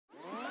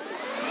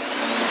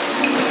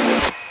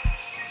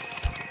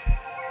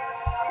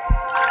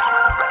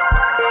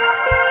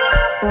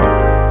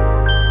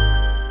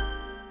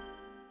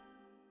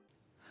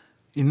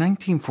In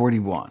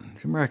 1941,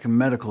 the American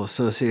Medical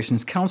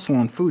Association's Council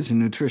on Foods and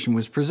Nutrition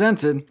was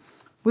presented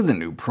with a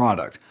new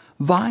product,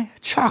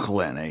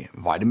 FACLM, a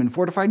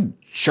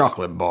vitamin-fortified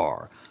chocolate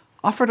bar,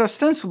 offered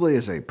ostensibly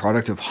as a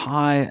product of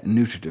high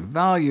nutritive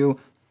value,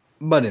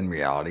 but in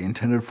reality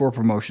intended for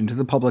promotion to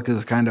the public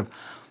as a kind of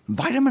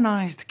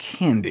vitaminized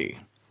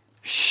candy.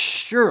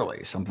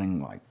 Surely something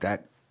like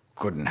that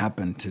couldn't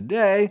happen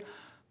today,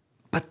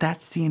 but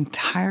that's the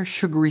entire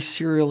sugary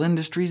cereal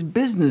industry's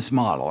business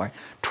model, right?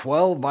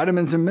 12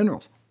 vitamins and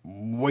minerals,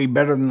 way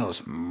better than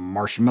those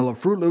marshmallow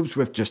Fruit Loops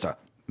with just a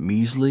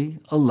measly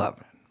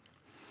 11.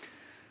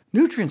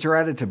 Nutrients are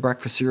added to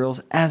breakfast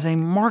cereals as a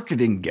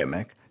marketing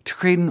gimmick to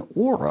create an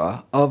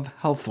aura of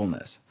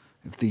healthfulness.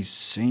 If these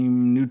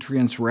same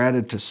nutrients were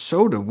added to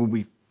soda, would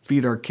we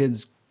feed our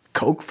kids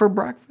Coke for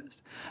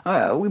breakfast?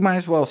 We might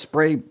as well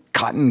spray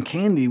cotton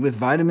candy with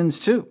vitamins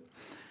too.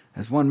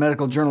 As one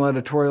medical journal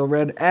editorial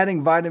read,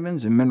 adding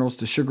vitamins and minerals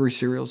to sugary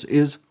cereals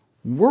is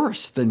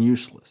worse than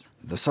useless.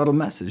 The subtle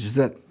message is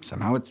that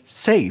somehow it's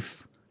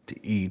safe to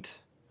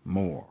eat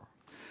more.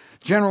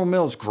 General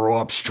Mills' Grow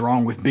Up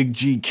Strong with Big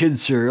G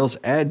Kids cereals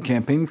ad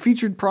campaign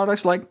featured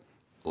products like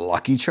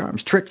Lucky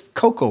Charms, Trick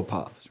Cocoa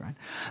Puffs. Right?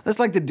 That's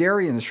like the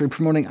dairy industry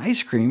promoting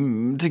ice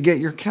cream to get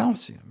your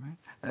calcium.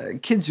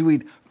 Right? Kids who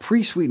eat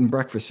pre-sweetened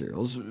breakfast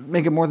cereals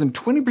make up more than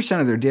 20%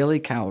 of their daily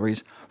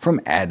calories from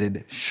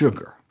added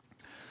sugar.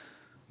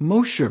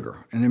 Most sugar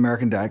in the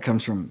American diet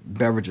comes from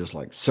beverages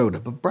like soda,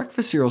 but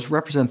breakfast cereals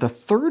represent the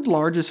third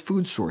largest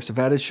food source of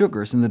added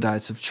sugars in the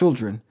diets of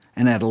children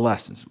and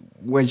adolescents,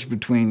 wedged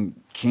between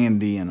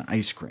candy and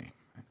ice cream.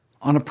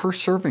 On a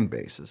per-serving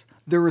basis,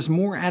 there is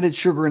more added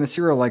sugar in a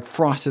cereal like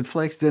Frosted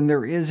Flakes than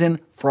there is in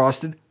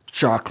frosted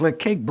chocolate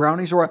cake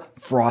brownies or a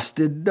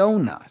frosted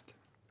donut.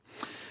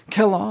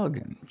 Kellogg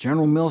and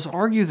General Mills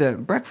argue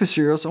that breakfast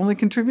cereals only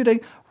contribute a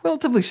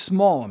relatively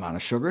small amount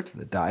of sugar to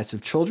the diets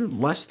of children,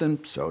 less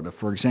than soda,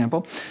 for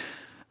example.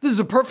 This is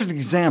a perfect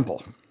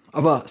example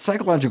of a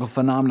psychological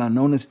phenomenon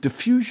known as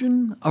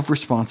diffusion of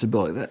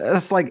responsibility.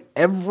 That's like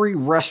every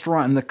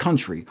restaurant in the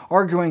country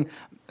arguing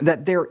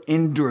that their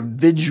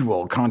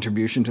individual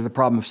contribution to the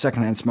problem of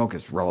secondhand smoke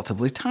is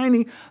relatively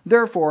tiny,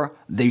 therefore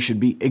they should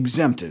be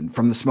exempted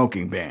from the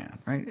smoking ban.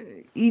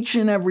 Right? Each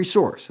and every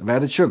source of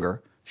added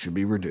sugar should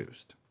be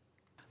reduced.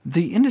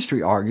 The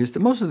industry argues that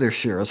most of their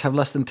cereals have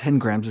less than 10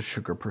 grams of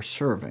sugar per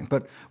serving,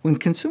 but when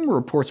Consumer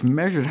Reports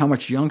measured how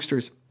much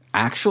youngsters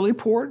actually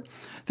poured,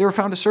 they were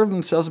found to serve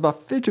themselves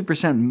about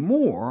 50%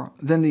 more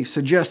than the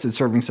suggested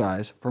serving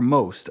size for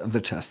most of the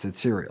tested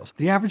cereals.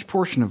 The average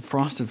portion of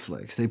Frosted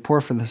Flakes they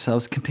poured for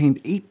themselves contained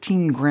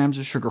 18 grams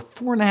of sugar,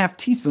 4.5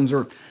 teaspoons,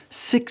 or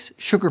 6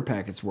 sugar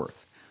packets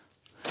worth.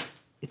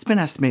 It's been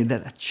estimated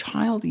that a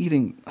child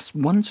eating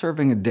one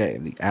serving a day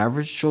of the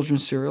average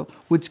children's cereal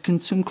would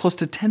consume close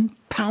to 10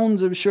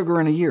 pounds of sugar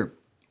in a year,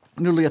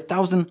 nearly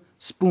 1,000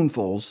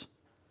 spoonfuls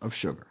of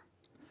sugar.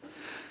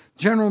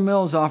 General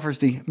Mills offers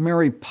the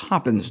Mary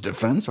Poppins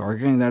defense,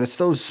 arguing that it's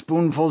those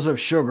spoonfuls of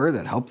sugar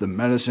that help the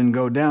medicine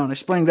go down,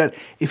 explaining that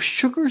if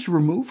sugar is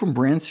removed from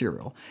brand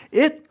cereal,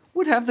 it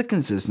would have the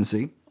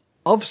consistency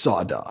of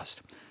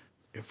sawdust.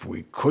 If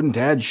we couldn't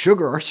add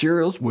sugar, our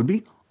cereals would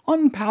be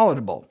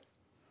unpalatable.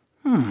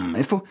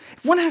 If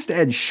one has to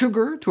add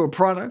sugar to a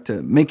product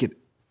to make it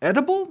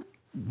edible,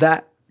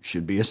 that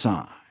should be a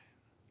sign.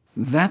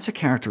 That's a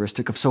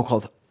characteristic of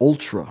so-called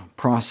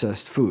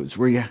ultra-processed foods,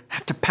 where you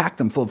have to pack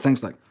them full of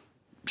things like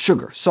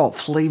sugar, salt,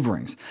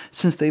 flavorings,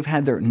 since they've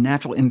had their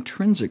natural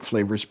intrinsic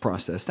flavors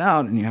processed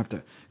out, and you have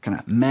to kind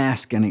of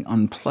mask any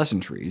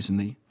unpleasantries in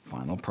the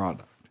final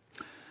product.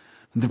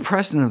 The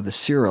president of the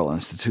Cereal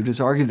Institute has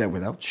argued that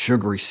without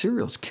sugary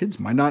cereals, kids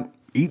might not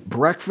eat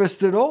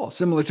breakfast at all,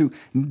 similar to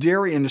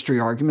dairy industry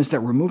arguments that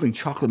removing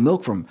chocolate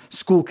milk from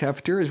school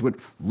cafeterias would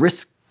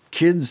risk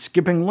kids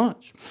skipping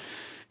lunch.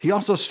 He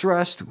also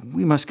stressed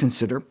we must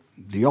consider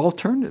the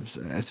alternatives.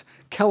 As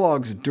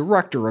Kellogg's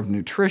director of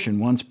nutrition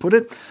once put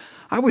it,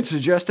 I would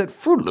suggest that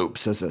Fruit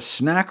Loops as a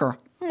snack are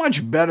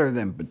much better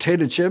than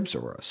potato chips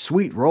or a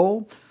sweet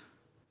roll.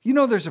 You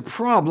know there's a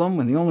problem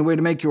when the only way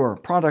to make your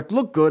product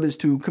look good is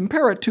to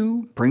compare it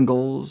to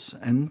Pringles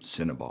and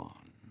Cinnabon.